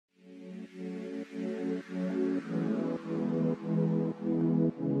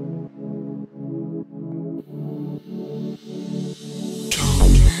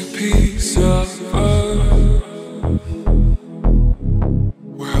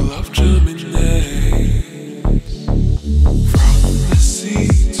love germinates from the sea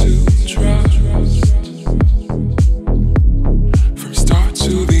to trust, from start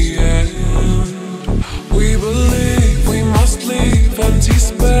to the end. We believe we must leave empty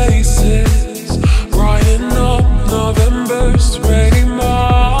spaces, brighten up November's rainy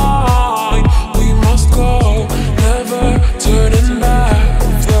mind. We must go, never turning back,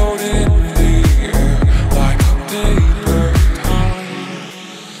 float in the air like a paper kite.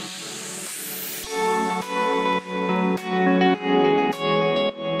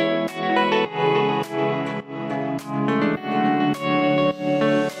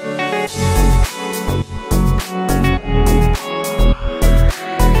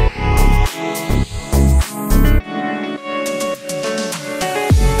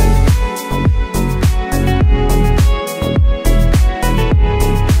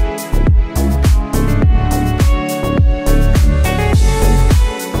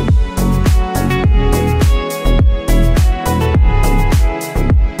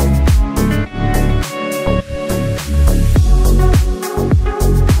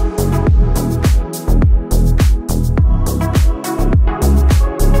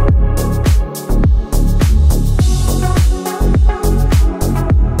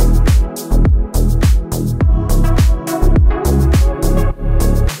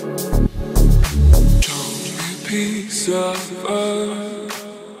 Piece of earth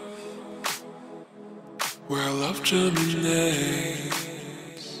where love germinates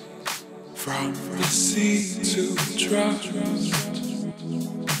from the sea to trust,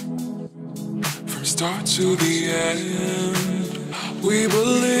 from start to the end. We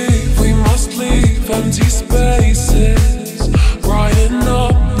believe we must leave empty spaces, brighten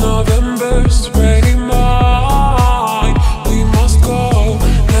up November's rainy mind. We must go,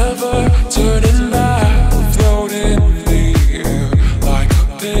 never turning back, float in the air like a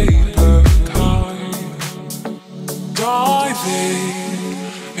paper kite. Diving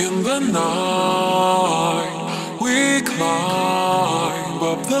in the night, we climb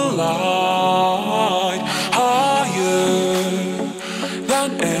up the light, higher than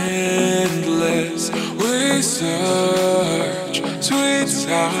endless. We search